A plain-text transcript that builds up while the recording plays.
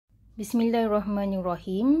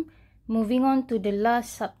Bismillahirrahmanirrahim. Moving on to the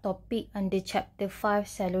last subtopic under chapter 5,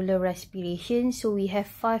 cellular respiration. So we have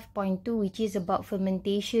 5.2, which is about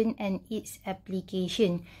fermentation and its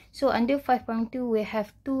application. So under 5.2 we have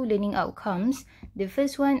two learning outcomes. The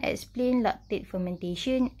first one, explain lactate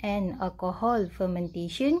fermentation and alcohol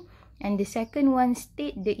fermentation, and the second one,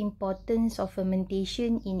 state the importance of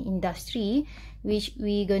fermentation in industry, which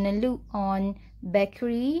we're gonna look on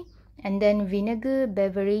bakery, and then vinegar,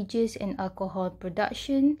 beverages and alcohol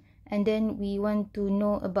production. And then we want to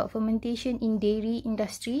know about fermentation in dairy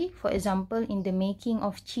industry, for example in the making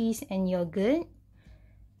of cheese and yogurt.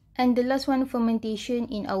 And the last one, fermentation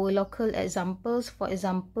in our local examples, for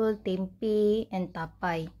example tempe and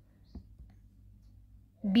tapai.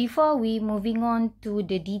 Before we moving on to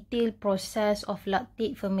the detailed process of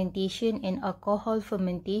lactate fermentation and alcohol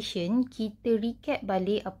fermentation, kita recap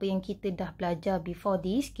balik apa yang kita dah belajar before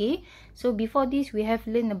this, okay? So before this we have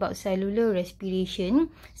learned about cellular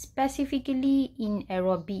respiration, specifically in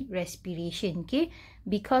aerobic respiration, okay?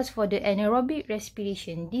 Because for the anaerobic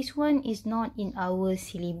respiration, this one is not in our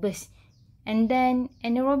syllabus. And then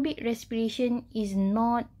anaerobic respiration is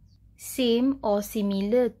not same or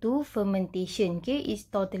similar to fermentation, okay? It's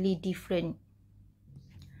totally different.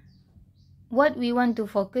 What we want to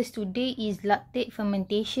focus today is lactate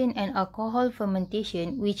fermentation and alcohol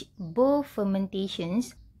fermentation, which both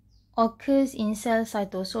fermentations occurs in cell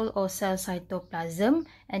cytosol or cell cytoplasm.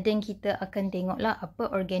 And then kita akan tengoklah apa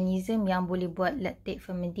organism yang boleh buat lactate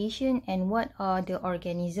fermentation and what are the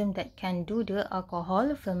organism that can do the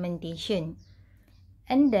alcohol fermentation.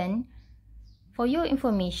 And then for your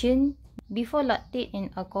information, before lactate and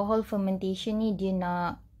alcohol fermentation ni dia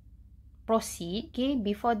nak proceed, okay,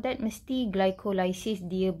 before that mesti glycolysis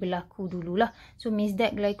dia berlaku dululah. So means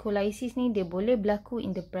that glycolysis ni dia boleh berlaku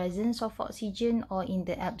in the presence of oxygen or in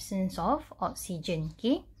the absence of oxygen,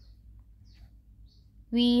 okay.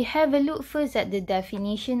 We have a look first at the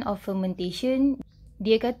definition of fermentation.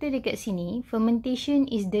 Dia kata dekat sini, fermentation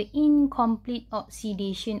is the incomplete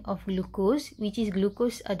oxidation of glucose, which is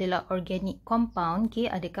glucose adalah organic compound, okay,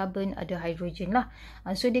 ada carbon, ada hydrogen lah.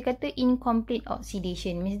 So dia kata incomplete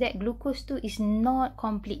oxidation, means that glucose tu is not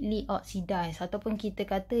completely oxidized, ataupun kita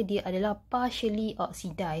kata dia adalah partially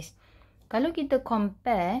oxidized. Kalau kita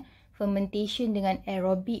compare fermentation dengan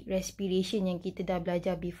aerobic respiration yang kita dah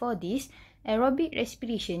belajar before this, aerobic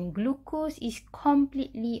respiration, glucose is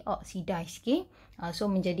completely oxidized, okay. So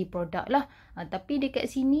menjadi produk lah. Tapi dekat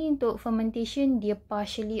sini untuk fermentation dia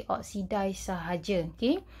partially oxidized sahaja,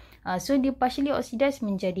 okay. So dia partially oxidized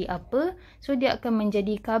menjadi apa? So dia akan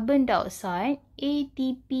menjadi carbon dioxide,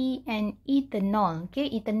 ATP and ethanol, okay.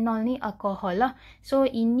 Ethanol ni alkohol lah. So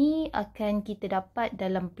ini akan kita dapat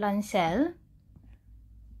dalam plant cell.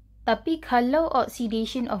 Tapi kalau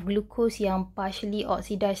oxidation of glucose yang partially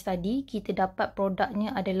oxidized tadi, kita dapat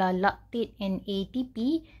produknya adalah lactate and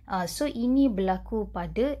ATP. So ini berlaku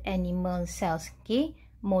pada animal cells, okay,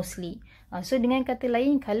 mostly. So dengan kata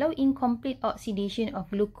lain, kalau incomplete oxidation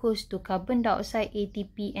of glucose to carbon dioxide,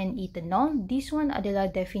 ATP and ethanol, this one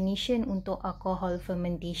adalah definition untuk alcohol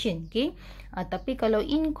fermentation, okay. Tapi kalau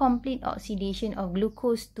incomplete oxidation of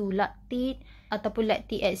glucose to lactate ataupun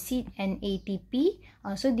lactic acid and ATP,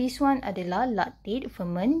 so this one adalah lactate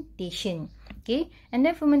fermentation, okay. And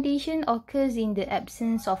then fermentation occurs in the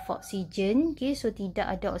absence of oxygen, okay. So tidak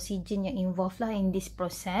ada oksigen yang involved lah in this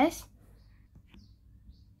process.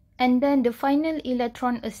 And then the final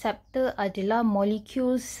electron acceptor adalah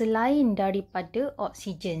molekul selain daripada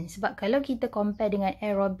oksigen. Sebab kalau kita compare dengan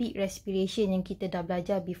aerobic respiration yang kita dah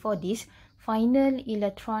belajar before this, final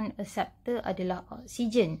electron acceptor adalah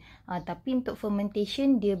oksigen. Tapi untuk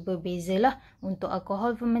fermentation dia berbeza lah. Untuk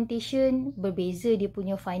alcohol fermentation berbeza dia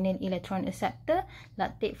punya final electron acceptor.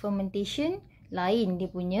 Lactate fermentation lain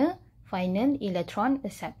dia punya final electron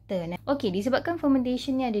acceptor. Okey, disebabkan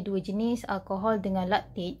fermentation ni ada dua jenis, alkohol dengan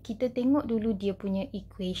lactate, kita tengok dulu dia punya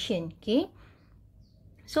equation, okay.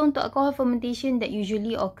 So untuk alcohol fermentation that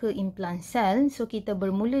usually occur in plant cell, so kita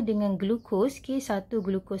bermula dengan glucose, okay, satu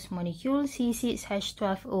glucose molecule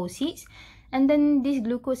C6H12O6, and then this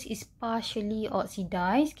glucose is partially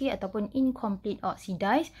oxidized, okay, ataupun incomplete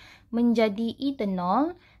oxidized menjadi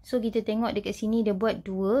ethanol. So kita tengok dekat sini dia buat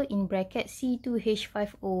 2 in bracket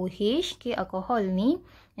C2H5OH, okay, alkohol ni,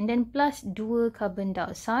 and then plus 2 carbon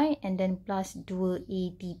dioxide and then plus 2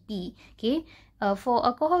 ATP, okay. For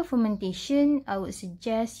alcohol fermentation, I would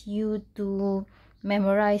suggest you to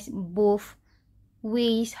memorize both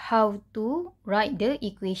ways how to write the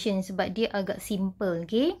equation sebab dia agak simple,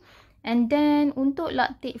 okay. And then untuk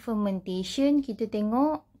lactate fermentation, kita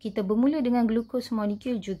tengok kita bermula dengan glucose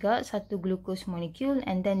molecule juga, satu glucose molecule,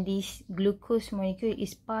 and then this glucose molecule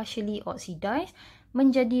is partially oxidized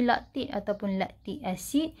menjadi lactate ataupun lactic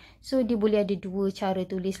acid. So dia boleh ada dua cara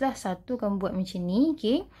tulis lah. Satu kamu buat macam ni,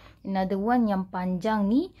 okay. Another one yang panjang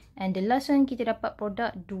ni, and the last one kita dapat produk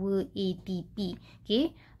 2 ATP,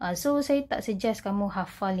 okay. So saya tak suggest kamu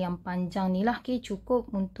hafal yang panjang ni lah, okay. Cukup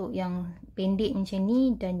untuk yang pendek macam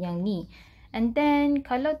ni dan yang ni. And then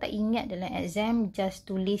kalau tak ingat dalam exam, just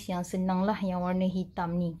tulis yang senang lah, yang warna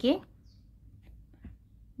hitam ni, okay.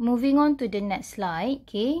 Moving on to the next slide,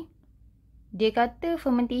 okay. Dia kata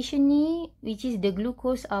fermentation ni, which is the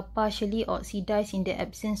glucose are partially oxidized in the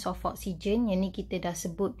absence of oxygen. Yang ni kita dah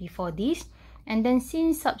sebut before this. And then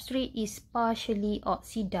since substrate is partially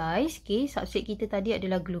oxidized, okay, substrate kita tadi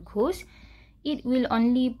adalah glucose, it will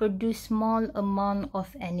only produce small amount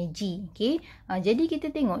of energy, okay. Jadi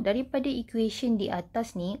kita tengok daripada equation di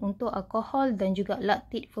atas ni, untuk alcohol dan juga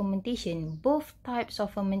lactate fermentation, both types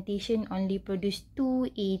of fermentation only produce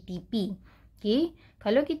 2 ATP, okay.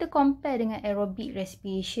 Kalau kita compare dengan aerobic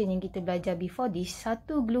respiration yang kita belajar before this,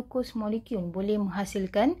 satu glucose molecule boleh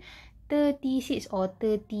menghasilkan 36 or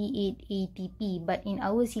 38 ATP, but in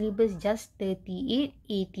our syllabus just 38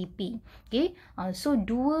 ATP, okay. So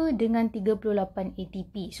 2 dengan 38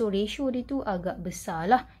 ATP, so ratio dia tu agak besar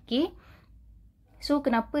lah, okay. So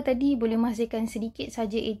kenapa tadi boleh menghasilkan sedikit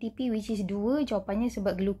saja ATP, which is 2? Jawapannya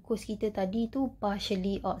sebab glucose kita tadi tu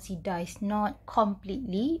partially oxidized, not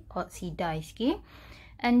completely oxidized, okay.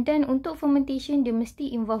 And then untuk fermentation, dia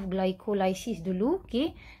mesti involve glycolysis dulu,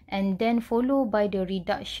 okay. And then follow by the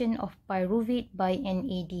reduction of pyruvate by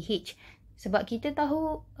NADH. Sebab kita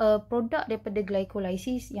tahu produk daripada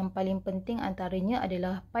glycolysis yang paling penting antaranya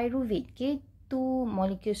adalah pyruvate, okay. 2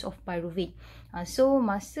 molecules of pyruvate. So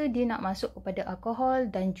masa dia nak masuk kepada alcohol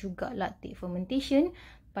dan juga lactate fermentation,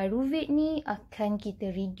 pyruvate ni akan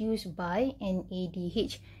kita reduce by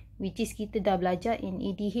NADH, which is kita dah belajar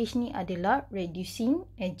NADH ni adalah reducing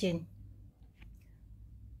agent.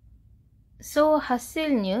 So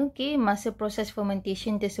hasilnya, okay, masa proses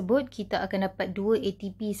fermentation tersebut kita akan dapat 2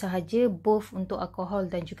 ATP sahaja, both untuk alcohol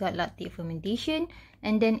dan juga lactate fermentation.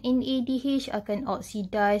 And then NADH akan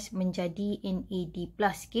oxidize menjadi NAD+,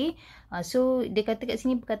 okay. So dia kata kat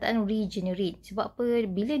sini perkataan regenerate. Sebab apa?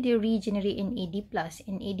 Bila dia regenerate NAD+,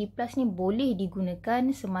 NAD+ ni boleh digunakan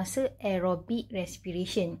semasa aerobic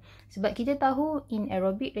respiration. Sebab kita tahu in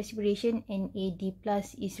aerobic respiration NAD+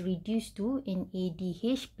 is reduced to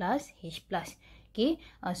NADH plus H+. Okay,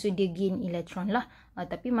 so dia gain elektron lah.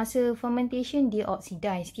 Tapi masa fermentation dia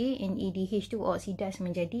oxidize, okay. NADH tu oxidize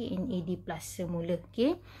menjadi NAD+ semula,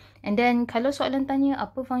 okay. And then kalau soalan tanya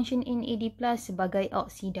apa function NAD+ sebagai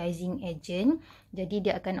oxidizing agent, jadi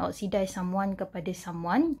dia akan oxidize someone kepada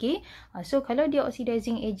someone, okay. So kalau dia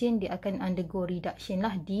oxidizing agent, dia akan undergo reduction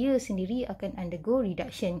lah. Dia sendiri akan undergo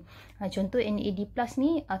reduction. Contoh NAD+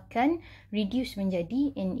 ni akan reduce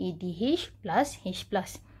menjadi NADH plus H+.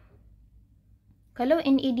 Kalau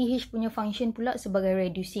NADH punya function pula sebagai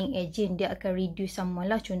reducing agent, dia akan reduce sama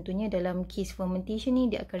lah. Contohnya dalam case fermentation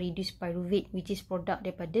ni, dia akan reduce pyruvate, which is produk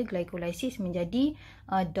daripada glycolysis menjadi ...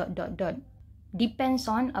 Depends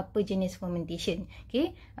on apa jenis fermentation,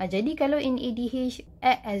 okay. Jadi kalau NADH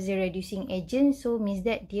act as a reducing agent, so means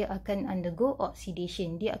that dia akan undergo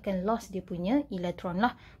oxidation. Dia akan lost dia punya elektron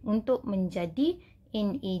lah untuk menjadi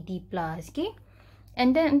NAD+, okay.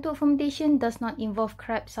 And then untuk fermentation does not involve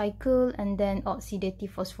Krebs cycle and then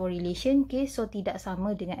oxidative phosphorylation, okay. So tidak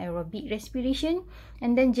sama dengan aerobic respiration.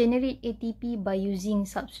 And then generate ATP by using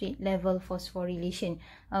substrate level phosphorylation,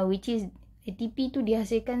 which is ATP tu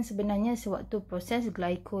dihasilkan sebenarnya sewaktu proses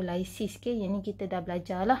glycolysis, okay. Yang ni kita dah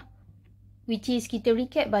belajar lah. Which is kita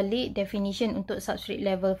recap balik definition untuk substrate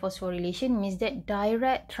level phosphorylation, means that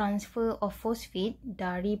direct transfer of phosphate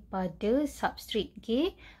daripada substrate,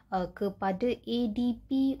 okay, kepada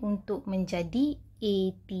ADP untuk menjadi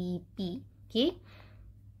ATP, okay.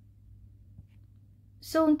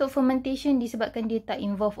 So untuk fermentation, disebabkan dia tak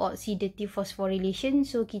involve oxidative phosphorylation,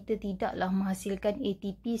 so kita tidaklah menghasilkan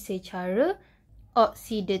ATP secara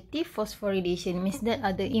oxidative phosphorylation, means that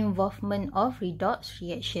ada involvement of redox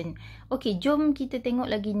reaction. Okay, jom kita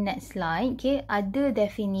tengok lagi next slide, okay. Other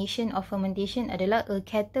definition of fermentation adalah a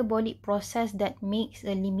catabolic process that makes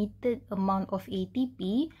a limited amount of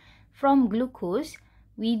ATP from glucose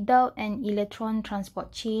without an electron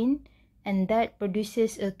transport chain, and that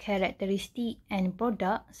produces a characteristic end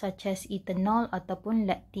product such as ethanol ataupun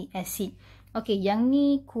lactic acid. Okay, yang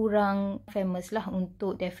ni kurang famous lah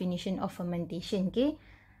untuk definition of fermentation, okay.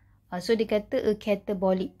 So dia kata a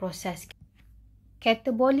catabolic process.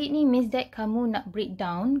 Catabolic ni means that kamu nak break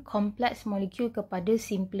down complex molecule kepada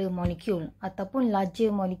simpler molecule ataupun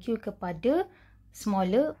larger molecule kepada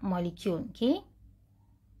smaller molecule. Okay.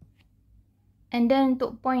 And then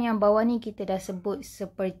untuk point yang bawah ni kita dah sebut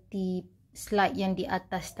seperti slide yang di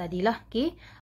atas tadi lah. Okay.